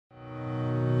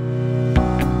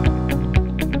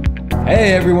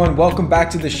Hey everyone, welcome back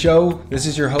to the show. This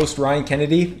is your host Ryan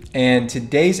Kennedy, and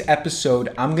today's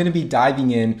episode I'm going to be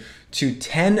diving in to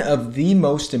 10 of the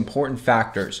most important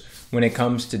factors when it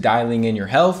comes to dialing in your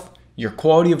health, your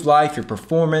quality of life, your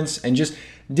performance, and just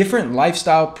different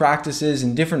lifestyle practices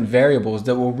and different variables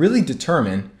that will really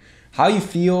determine how you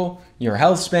feel, your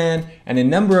health span, and a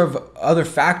number of other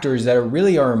factors that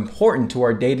are important to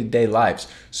our day-to-day lives.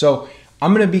 So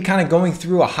I'm going to be kind of going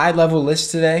through a high-level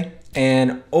list today.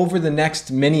 And over the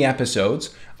next many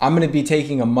episodes, I'm going to be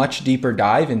taking a much deeper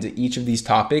dive into each of these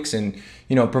topics and,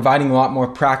 providing a lot more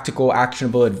practical,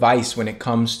 actionable advice when it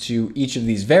comes to each of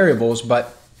these variables.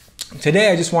 But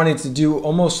today I just wanted to do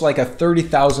almost like a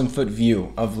 30,000 foot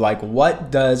view of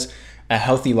what does a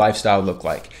healthy lifestyle look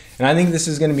like? And I think this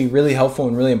is going to be really helpful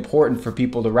and really important for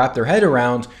people to wrap their head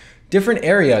around different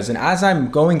areas. And as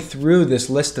I'm going through this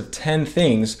list of 10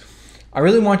 things, I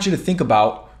really want you to think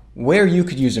about where you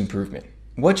could use improvement.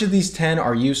 Which of these 10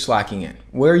 are you slacking in?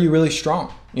 Where are you really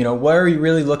strong? Where are you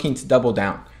really looking to double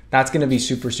down? That's going to be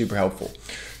super, super helpful.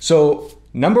 So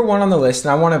number one on the list,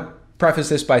 and I want to preface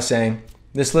this by saying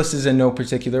this list is in no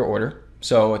particular order.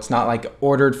 So it's not like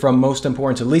ordered from most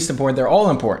important to least important. They're all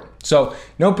important. So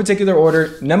no particular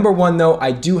order. Number one though,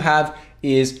 I do have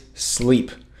is sleep.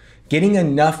 Getting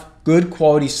enough good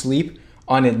quality sleep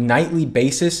on a nightly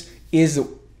basis is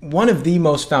one of the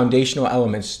most foundational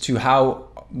elements to how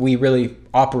we really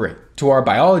operate, to our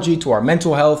biology, to our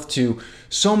mental health, to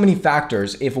so many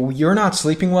factors. If you're not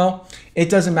sleeping well, it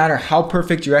doesn't matter how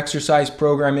perfect your exercise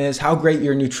program is, how great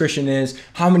your nutrition is,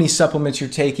 how many supplements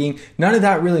you're taking. None of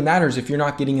that really matters if you're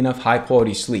not getting enough high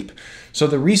quality sleep. So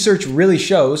the research really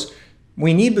shows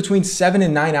we need between 7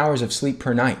 and 9 hours of sleep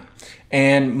per night.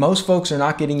 And most folks are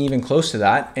not getting even close to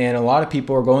that. And a lot of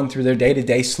people are going through their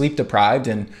day-to-day sleep deprived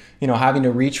and, having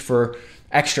to reach for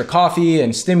extra coffee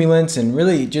and stimulants and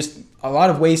really just a lot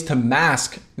of ways to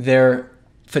mask their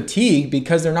fatigue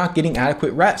because they're not getting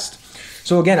adequate rest.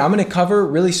 So again, I'm going to cover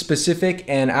really specific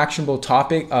and actionable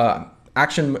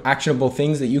actionable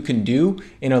things that you can do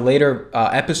in a later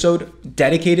episode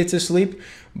dedicated to sleep.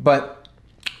 But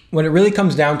what it really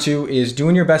comes down to is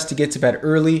doing your best to get to bed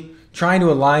early, trying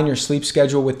to align your sleep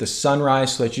schedule with the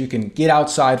sunrise so that you can get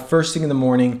outside first thing in the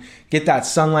morning, get that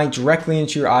sunlight directly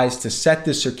into your eyes to set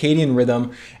the circadian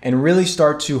rhythm and really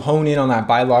start to hone in on that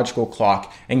biological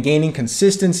clock and gaining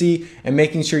consistency and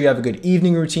making sure you have a good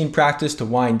evening routine practice to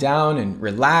wind down and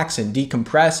relax and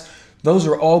decompress. Those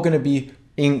are all going to be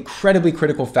incredibly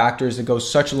critical factors that go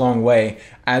such a long way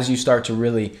as you start to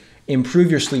really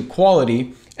improve your sleep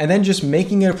quality and then just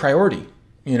making it a priority,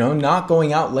 not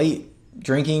going out late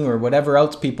drinking or whatever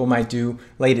else people might do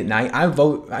late at night.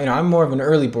 I'm more of an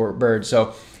early bird,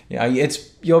 so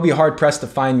you'll be hard pressed to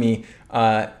find me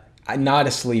not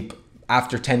asleep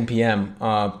after 10 p.m.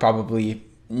 Probably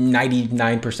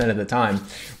 99% of the time.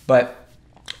 But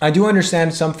I do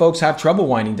understand some folks have trouble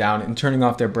winding down and turning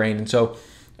off their brain, and so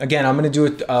again, I'm going to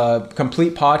do a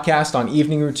complete podcast on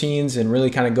evening routines and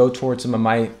really kind of go towards some of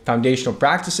my foundational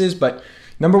practices. But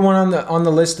number one on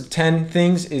the list of 10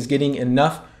 things is getting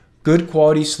enough good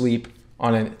quality sleep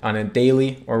on a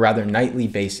daily or rather nightly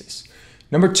basis.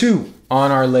 Number two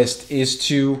on our list is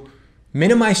to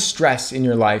minimize stress in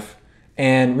your life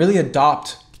and really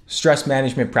adopt stress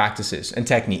management practices and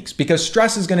techniques because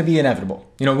stress is going to be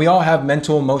inevitable. We all have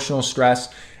mental, emotional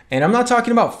stress, and I'm not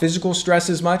talking about physical stress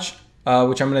as much,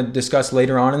 which I'm going to discuss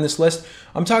later on in this list.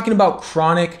 I'm talking about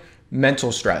chronic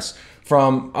mental stress.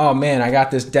 From, oh man, I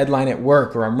got this deadline at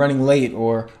work, or I'm running late,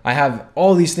 or I have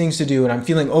all these things to do and I'm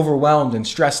feeling overwhelmed and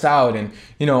stressed out, and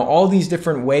all these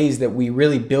different ways that we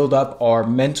really build up our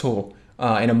mental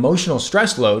and emotional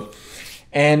stress load.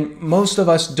 And most of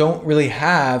us don't really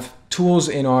have tools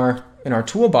in our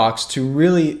toolbox to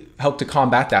really help to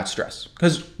combat that stress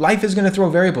because life is going to throw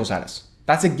variables at us.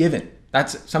 That's a given.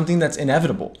 That's something that's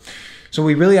inevitable. So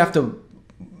we really have to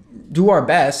do our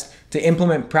best to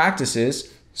implement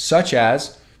practices such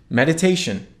as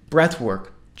meditation, breath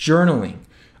work, journaling,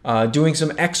 doing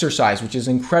some exercise, which is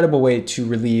an incredible way to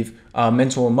relieve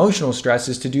mental emotional stress,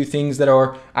 is to do things that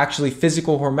are actually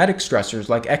physical hormetic stressors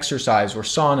like exercise or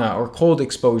sauna or cold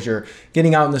exposure,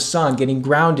 getting out in the sun, getting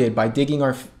grounded by getting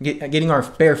our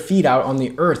bare feet out on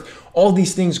the earth. All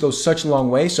these things go such a long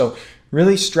way. So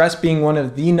really stress being one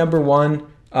of the number one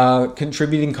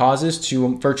contributing causes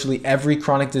to virtually every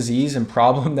chronic disease and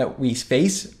problem that we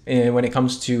face when it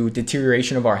comes to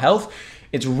deterioration of our health.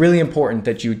 It's really important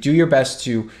that you do your best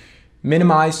to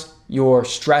minimize your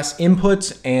stress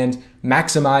inputs and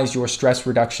maximize your stress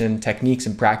reduction techniques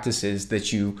and practices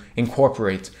that you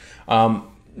incorporate.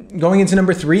 Going into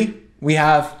number 3, we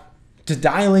have to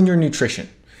dial in your nutrition.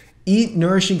 Eat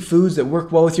nourishing foods that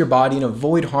work well with your body and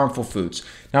avoid harmful foods.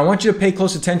 Now, I want you to pay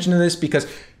close attention to this because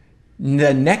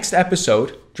the next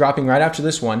episode, dropping right after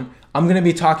this one, I'm going to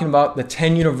be talking about the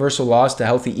 10 universal laws to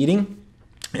healthy eating.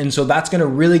 And so that's going to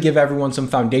really give everyone some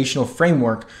foundational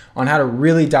framework on how to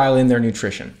really dial in their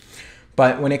nutrition.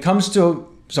 But when it comes to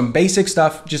some basic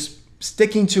stuff, just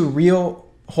sticking to real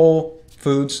whole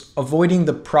foods, avoiding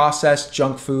the processed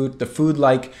junk food, the food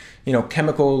like,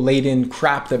 chemical laden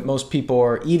crap that most people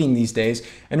are eating these days,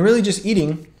 and really just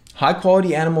eating high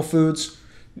quality animal foods,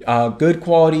 good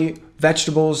quality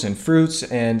vegetables and fruits,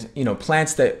 and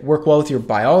plants that work well with your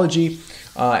biology.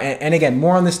 And again,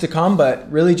 more on this to come,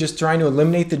 but really just trying to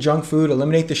eliminate the junk food,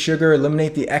 eliminate the sugar,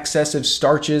 eliminate the excessive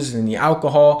starches and the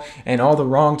alcohol and all the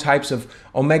wrong types of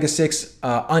omega-6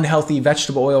 unhealthy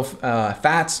vegetable oil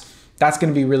fats. That's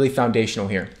going to be really foundational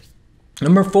here.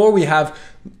 Number 4, we have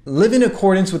live in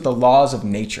accordance with the laws of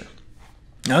nature.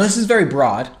 Now, this is very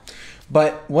broad,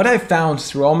 but what I've found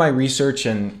through all my research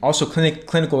and also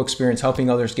clinical experience helping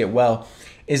others get well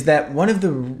is that one of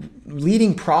the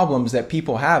leading problems that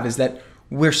people have is that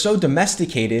we're so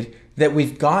domesticated that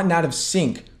we've gotten out of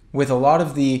sync with a lot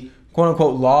of the quote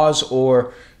unquote laws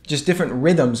or just different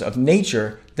rhythms of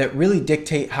nature that really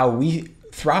dictate how we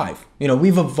thrive.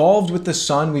 We've evolved with the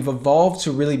sun, we've evolved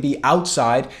to really be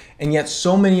outside, and yet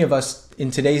so many of us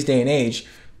in today's day and age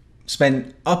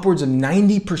spend upwards of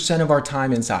 90% of our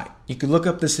time inside. You could look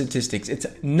up the statistics. It's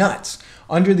nuts.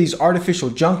 Under these artificial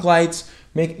junk lights,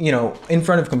 in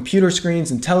front of computer screens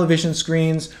and television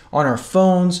screens, on our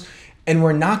phones, and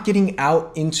we're not getting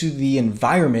out into the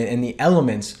environment and the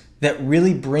elements that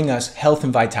really bring us health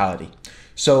and vitality.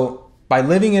 So by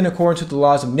living in accordance with the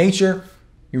laws of nature,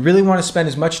 you really want to spend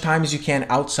as much time as you can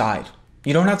outside.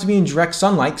 You don't have to be in direct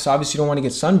sunlight, because obviously you don't want to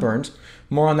get sunburned.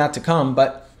 More on that to come,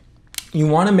 but you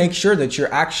want to make sure that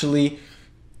you're actually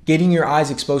getting your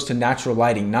eyes exposed to natural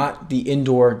lighting, not the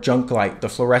indoor junk light, the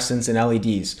fluorescents and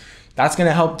LEDs. That's going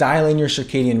to help dial in your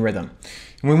circadian rhythm.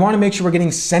 And we want to make sure we're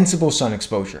getting sensible sun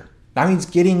exposure. That means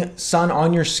getting sun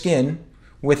on your skin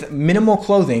with minimal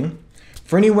clothing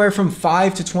for anywhere from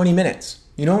 5 to 20 minutes.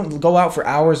 You don't go out for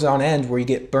hours on end where you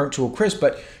get burnt to a crisp,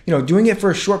 but doing it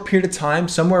for a short period of time,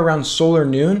 somewhere around solar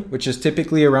noon, which is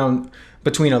typically around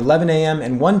between 11 a.m.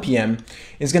 and 1 p.m.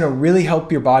 is going to really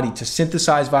help your body to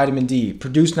synthesize vitamin D,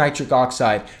 produce nitric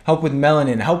oxide, help with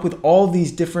melanin, help with all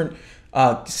these different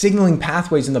signaling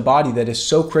pathways in the body that is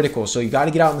so critical. So you got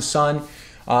to get out in the sun,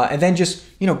 and then just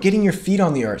getting your feet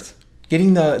on the earth,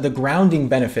 getting the grounding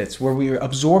benefits where we're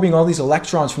absorbing all these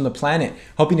electrons from the planet,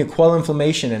 helping to quell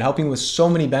inflammation and helping with so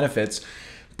many benefits.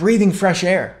 Breathing fresh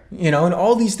air, and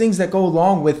all these things that go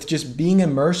along with just being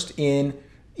immersed in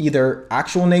either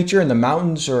actual nature in the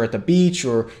mountains or at the beach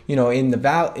or in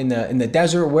the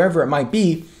desert, wherever it might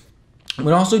be,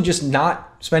 but also just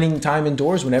not spending time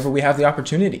indoors whenever we have the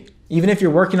opportunity. Even if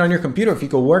you're working on your computer, if you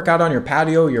go work out on your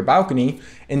patio or your balcony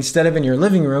instead of in your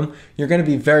living room, you're going to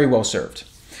be very well served.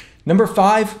 Number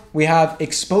 5, we have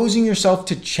exposing yourself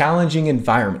to challenging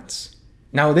environments.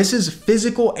 Now, this is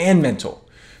physical and mental.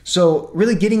 So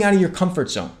really getting out of your comfort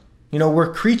zone.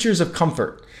 We're creatures of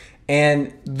comfort.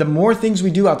 And the more things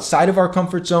we do outside of our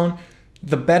comfort zone,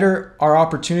 the better our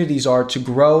opportunities are to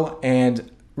grow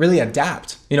and really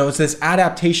adapt. It's this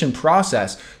adaptation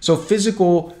process. So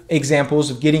physical examples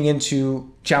of getting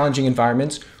into challenging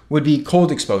environments would be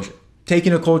cold exposure,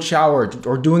 taking a cold shower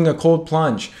or doing a cold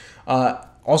plunge.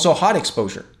 Also hot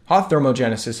exposure, hot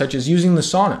thermogenesis, such as using the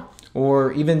sauna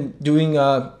or even doing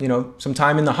some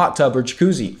time in the hot tub or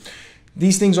jacuzzi.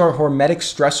 These things are hormetic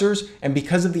stressors, and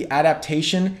because of the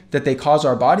adaptation that they cause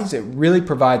our bodies, it really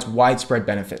provides widespread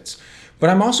benefits. But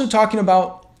I'm also talking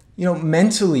about,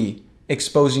 mentally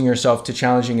exposing yourself to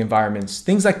challenging environments,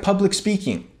 things like public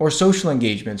speaking or social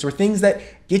engagements or things that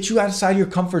get you outside your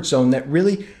comfort zone that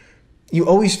really you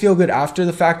always feel good after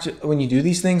the fact when you do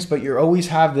these things, but you always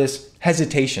have this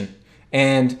hesitation.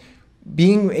 And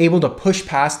being able to push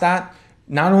past that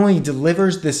not only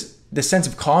delivers this sense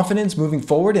of confidence moving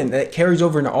forward, and that carries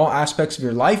over into all aspects of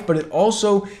your life, but it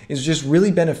also is just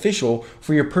really beneficial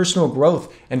for your personal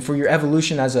growth and for your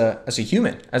evolution as a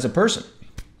human, as a person.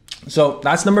 So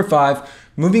that's number 5.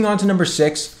 Moving on to number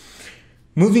 6,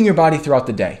 moving your body throughout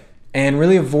the day and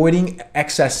really avoiding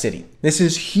excess sitting. This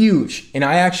is huge. And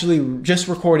I actually just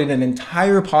recorded an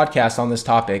entire podcast on this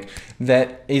topic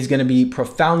that is going to be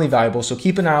profoundly valuable. So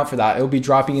keep an eye out for that. It'll be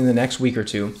dropping in the next week or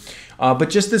two. But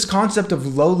just this concept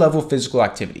of low-level physical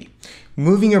activity,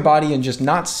 moving your body and just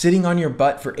not sitting on your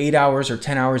butt for 8 hours or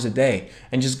 10 hours a day,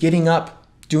 and just getting up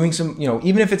doing some,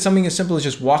 even if it's something as simple as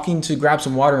just walking to grab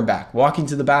some water and back, walking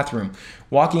to the bathroom,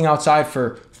 walking outside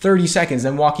for 30 seconds,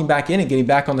 then walking back in and getting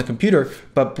back on the computer.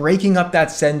 But breaking up that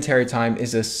sedentary time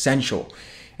is essential.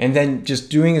 And then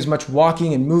just doing as much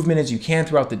walking and movement as you can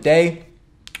throughout the day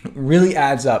really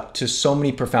adds up to so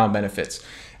many profound benefits.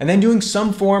 And then doing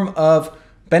some form of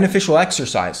beneficial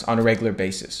exercise on a regular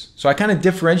basis. So I kind of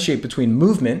differentiate between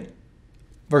movement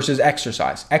versus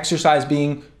exercise. Exercise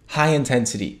being high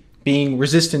intensity, being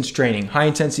resistance training, high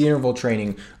intensity interval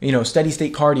training, steady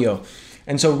state cardio.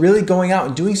 And so really going out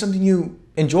and doing something you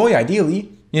enjoy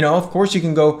ideally. Of course you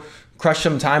can go crush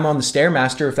some time on the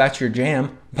Stairmaster if that's your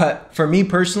jam. But for me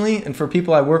personally, and for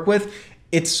people I work with,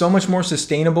 it's so much more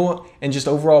sustainable and just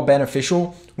overall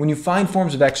beneficial when you find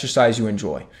forms of exercise you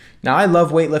enjoy. Now, I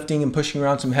love weightlifting and pushing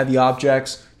around some heavy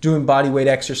objects, doing body weight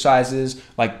exercises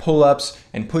like pull-ups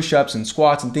and push-ups and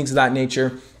squats and things of that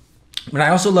nature. But I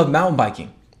also love mountain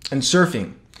biking and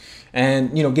surfing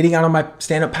and, getting out on my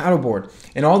stand-up paddleboard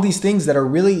and all these things that are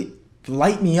really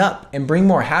light me up and bring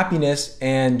more happiness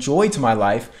and joy to my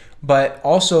life, but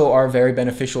also are very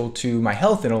beneficial to my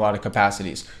health in a lot of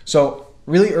capacities. So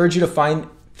really urge you to find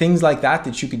things like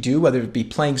that you could do, whether it be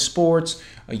playing sports,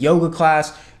 a yoga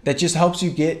class, that just helps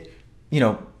you get,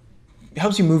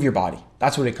 helps you move your body.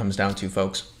 That's what it comes down to,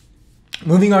 folks.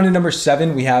 Moving on to number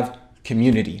 7, we have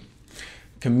community.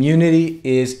 Community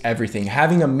is everything.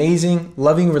 Having amazing,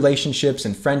 loving relationships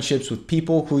and friendships with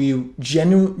people who you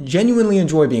genuinely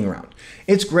enjoy being around.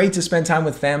 It's great to spend time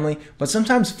with family, but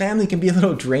sometimes family can be a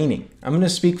little draining. I'm going to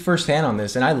speak firsthand on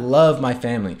this, and I love my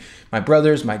family. My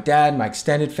brothers, my dad, my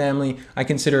extended family. I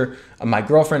consider my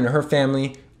girlfriend and her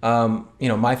family,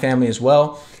 my family as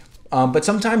well. But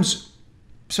sometimes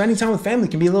spending time with family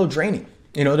can be a little draining.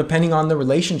 Depending on the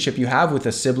relationship you have with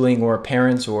a sibling or a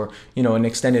parent or, an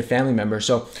extended family member.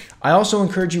 So I also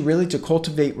encourage you really to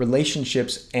cultivate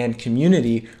relationships and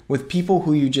community with people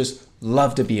who you just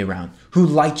love to be around, who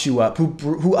light you up,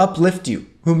 who uplift you,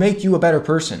 who make you a better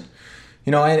person,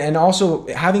 and also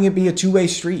having it be a two-way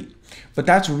street. But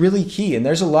that's really key. And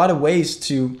there's a lot of ways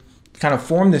to kind of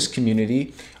form this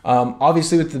community.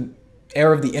 Obviously, with the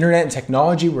era of the internet and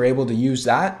technology, we're able to use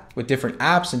that with different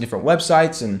apps and different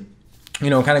websites and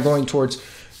kind of going towards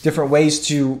different ways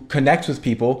to connect with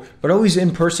people, but always in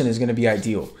person is going to be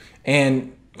ideal.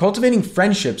 And cultivating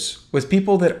friendships with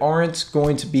people that aren't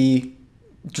going to be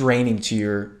draining to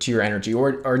your energy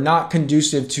or are not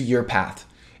conducive to your path.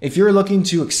 If you're looking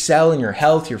to excel in your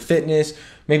health, your fitness,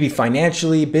 maybe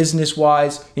financially,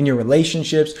 business-wise, in your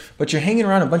relationships, but you're hanging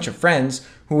around a bunch of friends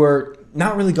who are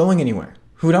not really going anywhere,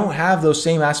 who don't have those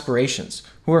same aspirations,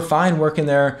 who are fine working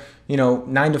their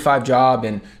 9-to-5 job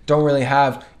and don't really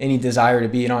have any desire to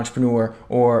be an entrepreneur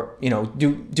or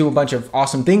do a bunch of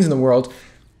awesome things in the world,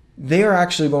 they are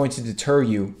actually going to deter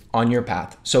you on your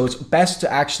path. So it's best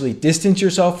to actually distance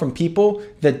yourself from people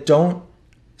that don't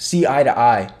see eye to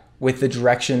eye with the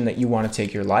direction that you want to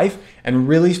take your life, and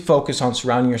really focus on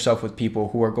surrounding yourself with people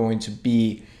who are going to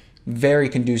be very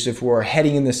conducive, who are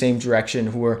heading in the same direction,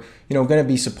 who are going to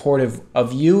be supportive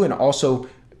of you and also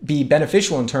be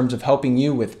beneficial in terms of helping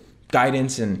you with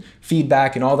guidance and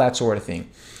feedback and all that sort of thing.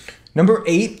 Number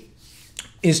 8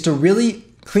 is to really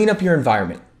clean up your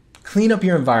environment. Clean up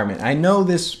your environment. I know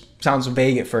this sounds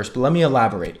vague at first, but let me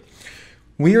elaborate.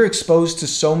 We are exposed to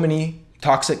so many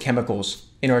toxic chemicals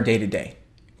in our day-to-day,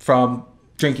 from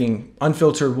drinking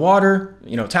unfiltered water,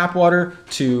 tap water,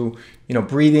 to,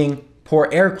 breathing poor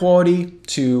air quality,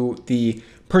 to the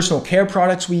personal care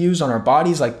products we use on our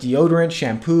bodies like deodorant,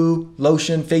 shampoo,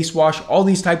 lotion, face wash, all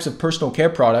these types of personal care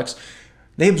products.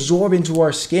 They absorb into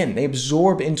our skin, they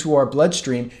absorb into our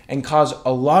bloodstream and cause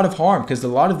a lot of harm because a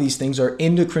lot of these things are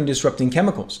endocrine disrupting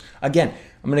chemicals. Again,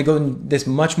 I'm going to go in this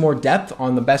much more depth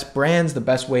on the best brands, the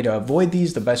best way to avoid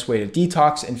these, the best way to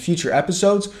detox in future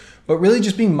episodes, but really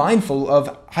just being mindful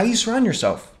of how you surround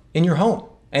yourself in your home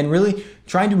and really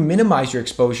trying to minimize your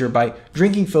exposure by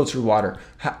drinking filtered water,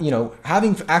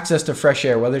 having access to fresh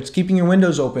air, whether it's keeping your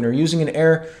windows open or using an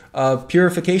air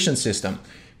purification system,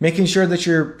 making sure that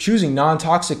you're choosing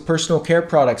non-toxic personal care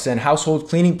products and household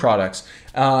cleaning products,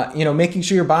 making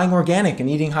sure you're buying organic and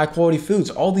eating high quality foods.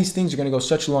 All these things are going to go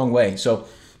such a long way. So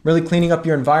really cleaning up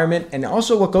your environment. And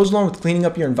also what goes along with cleaning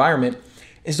up your environment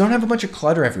is don't have a bunch of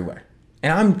clutter everywhere.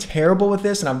 And I'm terrible with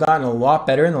this, and I've gotten a lot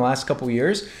better in the last couple of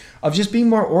years of just being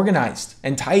more organized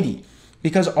and tidy,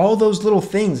 because all those little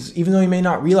things, even though you may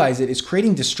not realize it, is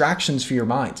creating distractions for your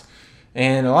mind.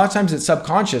 And a lot of times it's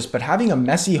subconscious, but having a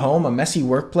messy home, a messy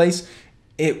workplace,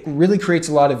 it really creates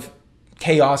a lot of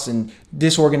chaos and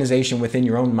disorganization within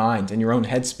your own mind and your own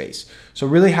headspace. So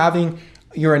really having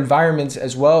your environments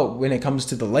as well when it comes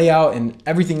to the layout and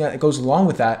everything that goes along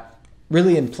with that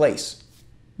really in place.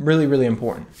 Really, really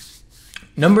important.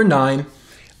 Number 9,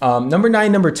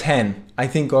 number 10, I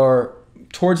think are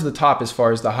towards the top as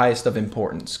far as the highest of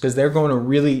importance, because they're going to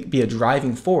really be a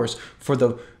driving force for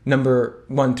the number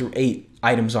 1 through 8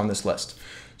 items on this list.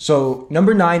 So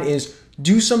number 9 is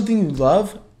do something you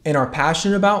love and are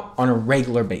passionate about on a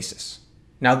regular basis.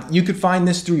 Now, you could find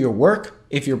this through your work.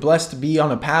 If you're blessed to be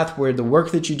on a path where the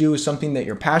work that you do is something that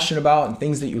you're passionate about and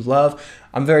things that you love,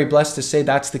 I'm very blessed to say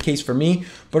that's the case for me.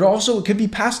 But also it could be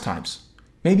pastimes.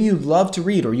 Maybe you love to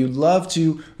read, or you love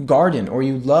to garden, or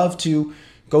you love to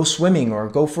go swimming or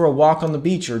go for a walk on the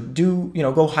beach, or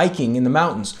go hiking in the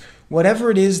mountains.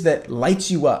 Whatever it is that lights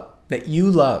you up, that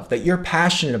you love, that you're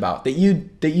passionate about, that you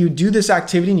do this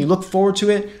activity and you look forward to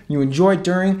it, you enjoy it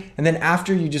during, and then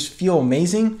after you just feel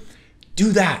amazing,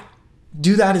 do that.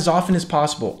 Do that as often as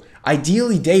possible.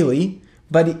 Ideally daily,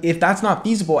 but if that's not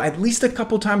feasible, at least a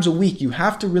couple times a week. You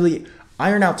have to really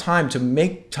iron out time to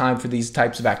make time for these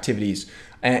types of activities.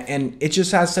 And it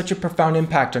just has such a profound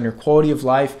impact on your quality of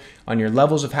life, on your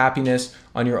levels of happiness,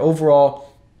 on your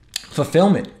overall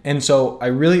fulfillment. And so I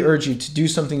really urge you to do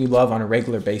something you love on a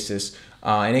regular basis.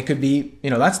 And it could be,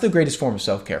 that's the greatest form of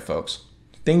self-care, folks.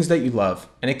 Things that you love.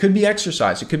 And it could be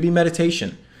exercise. It could be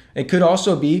meditation. It could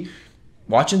also be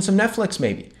watching some Netflix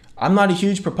maybe. I'm not a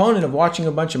huge proponent of watching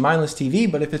a bunch of mindless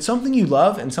TV, but if it's something you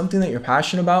love and something that you're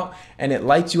passionate about and it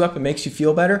lights you up and makes you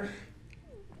feel better,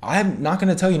 I'm not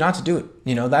going to tell you not to do it.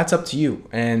 That's up to you.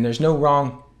 And there's no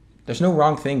wrong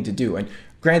thing to do. And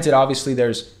granted, obviously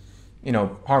there's,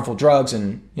 harmful drugs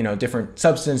and, different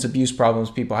substance abuse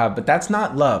problems people have, but that's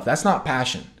not love. That's not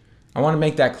passion. I want to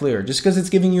make that clear. Just because it's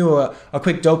giving you a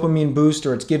quick dopamine boost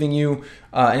or it's giving you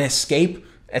an escape,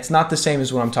 it's not the same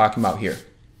as what I'm talking about here.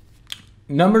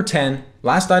 Number 10,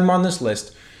 last item on this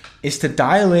list, is to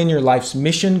dial in your life's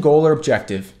mission, goal, or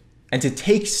objective and to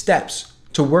take steps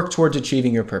to work towards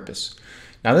achieving your purpose.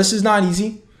 Now, this is not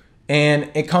easy, and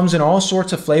it comes in all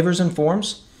sorts of flavors and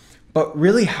forms, but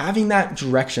really having that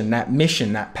direction, that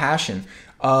mission, that passion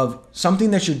of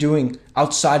something that you're doing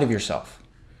outside of yourself,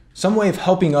 some way of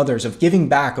helping others, of giving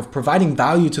back, of providing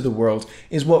value to the world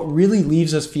is what really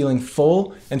leaves us feeling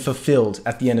full and fulfilled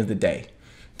at the end of the day.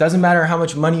 Doesn't matter how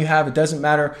much money you have. It doesn't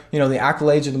matter, the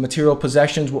accolades or the material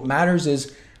possessions. What matters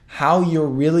is how you're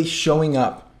really showing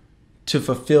up to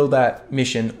fulfill that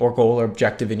mission or goal or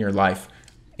objective in your life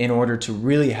in order to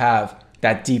really have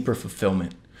that deeper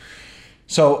fulfillment.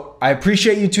 So I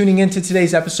appreciate you tuning into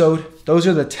today's episode. Those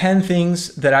are the 10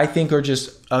 things that I think are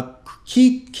just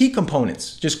key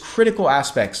components, just critical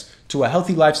aspects to a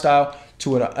healthy lifestyle,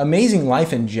 to an amazing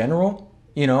life in general,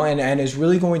 and is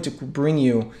really going to bring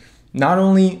you not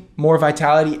only more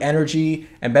vitality, energy,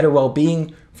 and better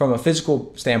well-being from a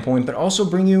physical standpoint, but also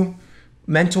bring you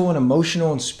mental and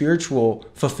emotional and spiritual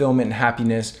fulfillment and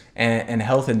happiness and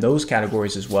health in those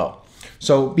categories as well.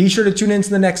 So be sure to tune into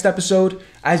the next episode.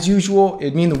 As usual,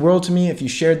 it'd mean the world to me if you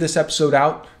shared this episode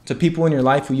out to people in your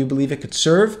life who you believe it could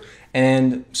serve,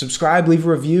 and subscribe, leave a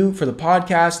review for the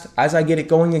podcast as I get it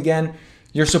going again.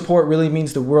 Your support really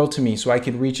means the world to me so I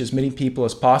can reach as many people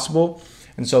as possible.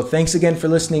 And so thanks again for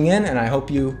listening in, and I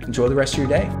hope you enjoy the rest of your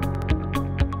day.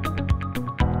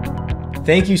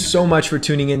 Thank you so much for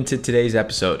tuning in to today's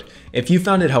episode. If you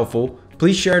found it helpful,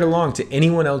 please share it along to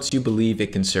anyone else you believe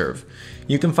it can serve.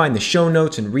 You can find the show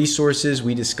notes and resources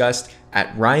we discussed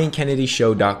at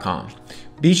ryankennedyshow.com.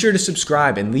 Be sure to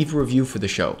subscribe and leave a review for the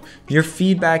show. Your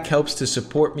feedback helps to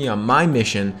support me on my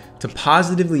mission to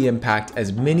positively impact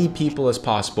as many people as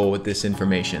possible with this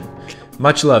information.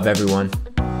 Much love, everyone.